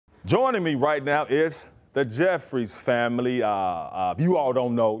Joining me right now is the Jeffries family. You all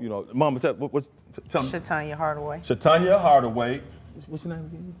don't know, Mama, tell me. Shatanya Hardaway. Shatanya Hardaway. What's your name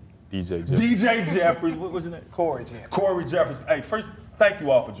again? DJ Jeffries. DJ Jeffries. What's your name? Corey Jeffries. Corey Jeffries. Hey, first, thank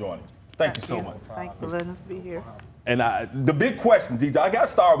you all for joining. Thank you so much. Thanks for letting us be here. And the big question, DJ, I got to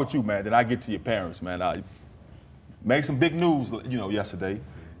start with you, man, then I get to your parents, man. Made some big news, yesterday.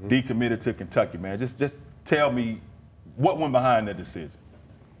 Decommitted to Kentucky, man. Just tell me what went behind that decision.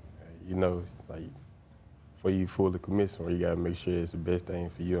 Like, before you fully commit somewhere, you got to make sure it's the best thing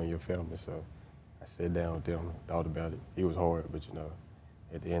for you and your family. So I sat down with them, thought about it. It was hard, but,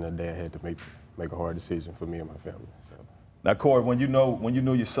 at the end of the day, I had to make a hard decision for me and my family. So. Now, Corey, when you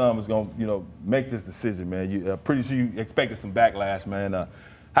knew your son was going to, make this decision, man, you pretty sure you expected some backlash, man.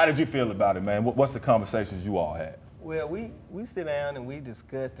 How did you feel about it, man? What's the conversations you all had? Well, we sit down and we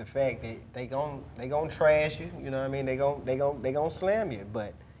discuss the fact that they gon' trash you. You know what I mean? They gon' slam you.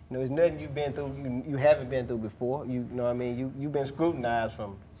 But it's nothing you've been through. You haven't been through before. You know what I mean? You've been scrutinized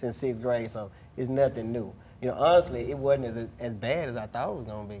since 6th grade, so it's nothing new. Honestly, it wasn't as bad as I thought it was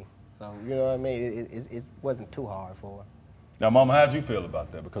gonna be. So you know what I mean? It wasn't too hard for her. Now, Mama, how'd you feel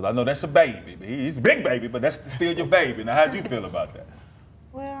about that? Because I know that's a baby. He's a big baby, but that's still your baby. Now, how'd you feel about that?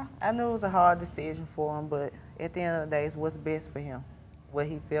 Well, I knew it was a hard decision for him, but at the end of the day, it's what's best for him, what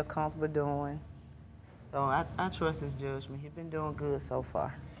he feel comfortable doing. So I trust his judgment. He's been doing good so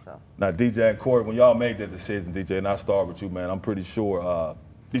far. So. Now, DJ and Corey, when y'all made that decision, DJ, and I'll start with you, man, I'm pretty sure,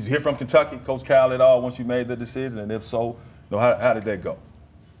 did you hear from Kentucky, Coach Cal at all once you made the decision? And if so, how did that go?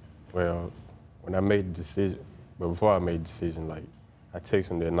 Well, when I made the decision, but before I made the decision, like, I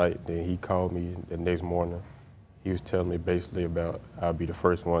texted him that night, then he called me the next morning. He was telling me basically about I'll be the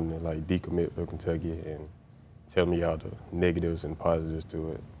first one to like decommit for Kentucky and tell me all the negatives and positives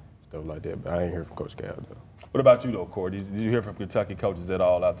to it, stuff like that. But I ain't hear from Coach Cal though. What about you though, Corey? Did you hear from Kentucky coaches at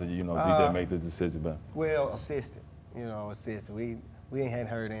all after DJ made this decision, man? Well, assistant. Assistant. We hadn't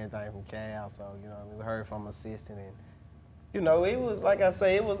heard anything from Cal, so we heard from assistant, and it was like I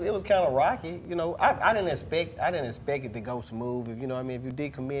say, it was kind of rocky. I didn't expect it to go smooth. If you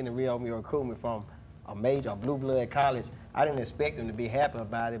decommit and reopen your recruitment from a major blue blood college, I didn't expect them to be happy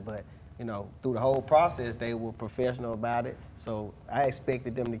about it, but through the whole process they were professional about it, so I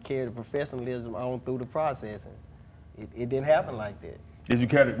expected them to carry the professionalism on through the process, and it didn't happen like that.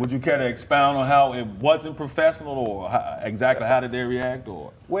 Would you care to expound on how it wasn't professional, or exactly how did they react?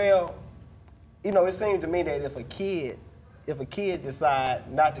 Or well, it seems to me that if a kid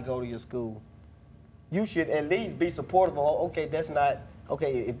decide not to go to your school, you should at least be supportive of, okay, that's not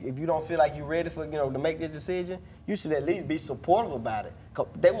okay, if you don't feel like you're ready for, to make this decision, you should at least be supportive about it.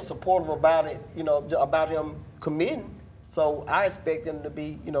 They were supportive about it, about him committing. So I expect them to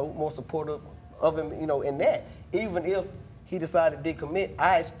be, more supportive of him, in that. Even if he decided to decommit,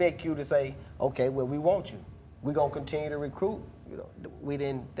 I expect you to say, okay, well, we want you. We're gonna continue to recruit.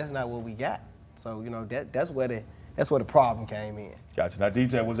 That's not what we got. So, that's where the problem came in. Gotcha. Now,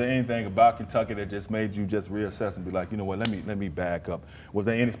 DJ, was there anything about Kentucky that just made you just reassess and be like, let me back up? Was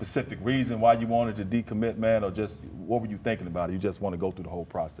there any specific reason why you wanted to decommit, man, or just what were you thinking about it? You just want to go through the whole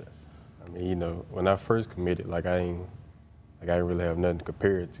process? I mean, when I first committed, I didn't really have nothing to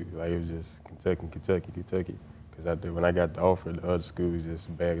compare it to. Like, it was just Kentucky. Because when I got the offer, the other schools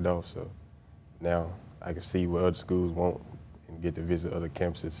just bagged off. So now I can see what other schools want and get to visit other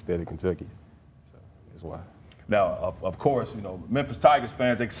campuses instead of Kentucky. So that's why. Now, of course, Memphis Tigers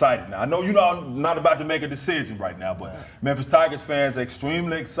fans excited. Now, I know you're not about to make a decision right now, but Memphis Tigers fans are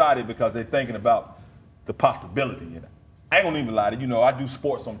extremely excited because they're thinking about the possibility. I ain't gonna even lie to you. I do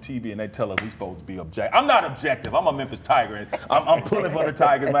sports on TV and they tell us we're supposed to be objective. I'm not objective. I'm a Memphis Tiger, and I'm pulling for the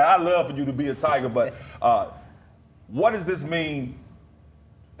Tigers, man. I love for you to be a Tiger, but what does this mean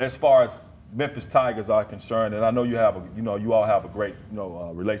as far as Memphis Tigers are concerned? And I know you all have a great,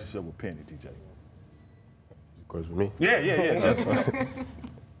 relationship with Penny, TJ. Of course, with me. Yeah. That's right.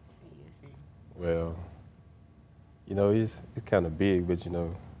 Well, it's kind of big, but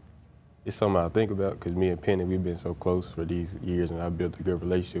it's something I think about because me and Penny, we've been so close for these years, and I built a good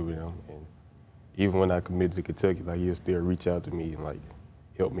relationship with him. And even when I committed to Kentucky, he'll still reach out to me and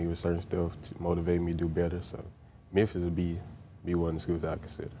help me with certain stuff to motivate me to do better. So Memphis would be one of the schools I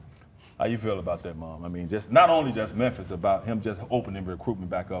consider. How you feel about that, Mom? I mean, not only just Memphis, about him just opening recruitment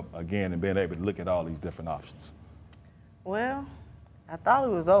back up again and being able to look at all these different options. Well, I thought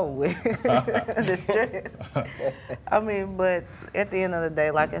it was over with, the stress. I mean, but at the end of the day,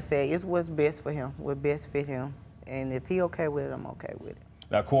 like I said, it's what's best for him, what best fit him. And if he okay with it, I'm okay with it.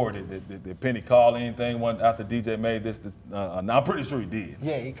 Now, Corey, did Penny call anything after DJ made this? I'm pretty sure he did.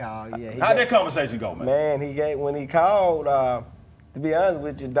 Yeah, he called. Yeah. How'd that conversation go, man? Man, when he called, To be honest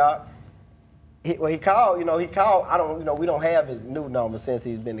with you, Doc, he called. He called. I don't. We don't have his new number since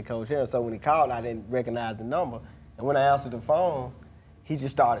he's been the coach here. So when he called, I didn't recognize the number. And when I answered the phone, he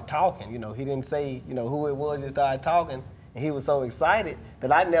just started talking. He didn't say who it was. He started talking, and he was so excited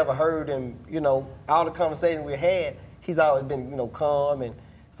that I never heard him. All the conversations we had, he's always been calm. And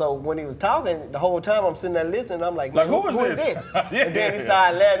so when he was talking, the whole time I'm sitting there listening. I'm like, who is this? Yeah. And then he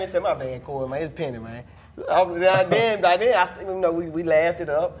started laughing. He said, "My bad, Corey, man. It's Penny, man." We laughed it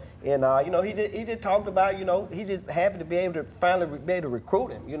up, and he just talked about he's just happy to be able to finally be able to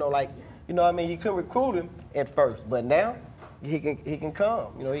recruit him. He couldn't recruit him at first, but now he can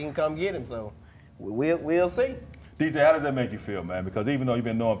come. He can come get him. So we'll see. DJ, how does that make you feel, man? Because even though you've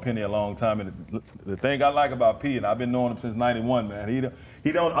been knowing Penny a long time, and the thing I like about P, and I've been knowing him since '91, man,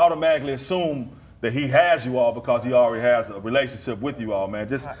 he don't automatically assume that he has you all because he already has a relationship with you all, man.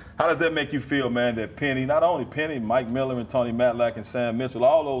 Just how does that make you feel, man, that Penny, not only Penny, Mike Miller and Tony Matlack and Sam Mitchell,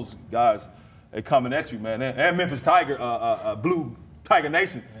 all those guys are coming at you, man, and Memphis Tiger, Blue Tiger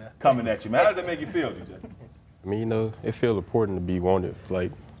Nation coming at you, man. How does that make you feel, DJ? I mean, it feels important to be wanted,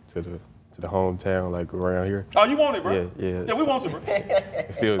 like, to the hometown, like, around here. Oh, you want it, bro? Yeah. Yeah, we want you, bro.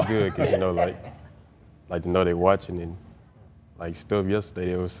 It feels good because, like to know they're watching, and, like, stuff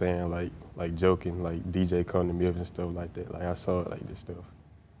yesterday they were saying, like joking, like DJ come to Memphis and stuff like that. Like I saw it, like this stuff.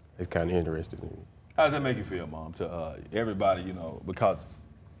 It's kind of interesting to me. How does that make you feel, Mom? To everybody, because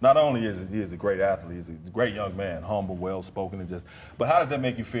not only is he a great athlete, he's a great young man, humble, well-spoken, but how does that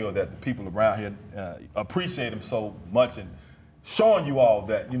make you feel that the people around here appreciate him so much and showing you all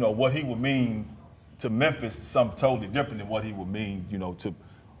that what he would mean to Memphis is something totally different than what he would mean, to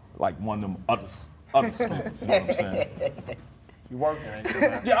like one of them other schools. You know what I'm saying? You working, ain't you,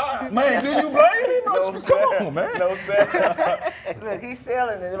 man? Yeah, man, do you blame me? No, come on, man. No, sir. Look, he's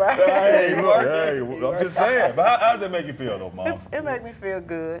selling it, right? Hey, look, I'm just saying. But how does that make you feel, though, Mom? It make me feel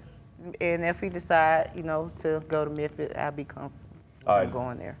good. And if he decide, to go to Memphis, I'll be comfortable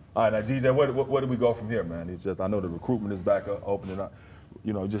going there. All right, now, GJ, where do we go from here, man? It's just, I know the recruitment is back up, opening up.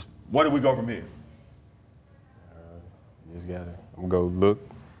 Just where do we go from here? Just I'm gonna go look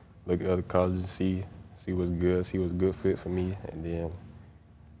at other colleges, see what's good, see what's a good fit for me, and then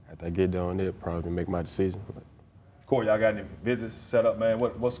after I get down there, probably make my decision. Corey, y'all got any visits set up, man?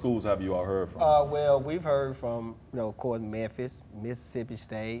 What schools have you all heard from? Well, we've heard from, of course, Memphis, Mississippi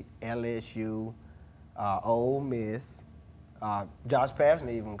State, LSU, Ole Miss. Josh Passion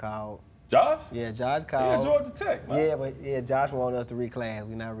even called. Josh? Yeah, Josh called. Yeah, Georgia Tech, man. Yeah, Josh wanted us to reclass.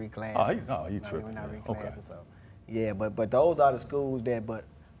 We're not reclassing. He's tripping. We're not reclassing, Okay. so. Yeah, but those are the schools but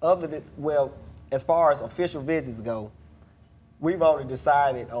other than, as far as official visits go, we've only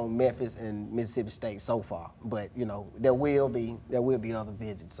decided on Memphis and Mississippi State so far. But, there will be other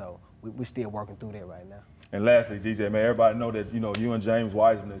visits, so we're still working through that right now. And lastly, DJ, man, everybody know that, you and James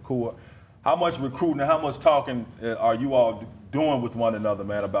Wiseman are cool. How much recruiting and how much talking are you all doing with one another,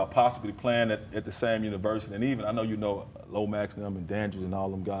 man, about possibly playing at the same university? And even, I know Lomax and them and Dandridge and all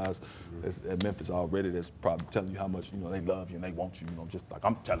them guys at Memphis already that's probably telling you how much, they love you and they want you, just like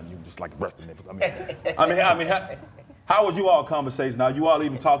I'm telling you, just like the rest of Memphis. I mean, how was you all conversation? Now, you all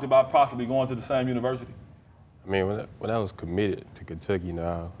even talked about possibly going to the same university? I mean, when I was committed to Kentucky,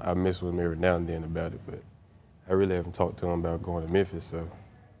 I mess with him every now and then about it, but I really haven't talked to him about going to Memphis, so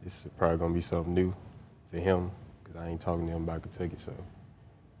this is probably gonna be something new to him because I ain't talking to him about Kentucky, so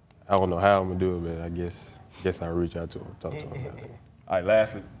I don't know how I'm gonna do it, but I guess I'll reach out to him, talk to him about it. All right,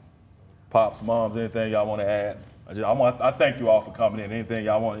 lastly, Pops, Moms, anything y'all want to add? I thank you all for coming in. Anything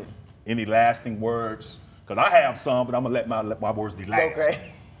y'all want, any lasting words? Because I have some, but I'm gonna let my words be last.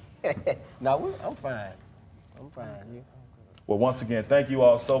 Okay. No, I'm fine. I'm fine. Well, once again, thank you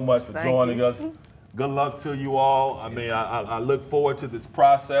all so much for joining us. Good luck to you all. I mean, I look forward to this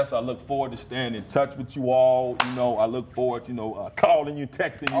process. I look forward to staying in touch with you all. I look forward to, calling you,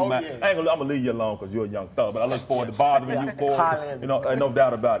 texting you. Yeah. I'm gonna leave you alone because you're a young thug, but I look forward to bothering you, Corey. No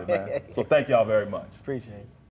doubt about it, man. So thank y'all very much. Appreciate it.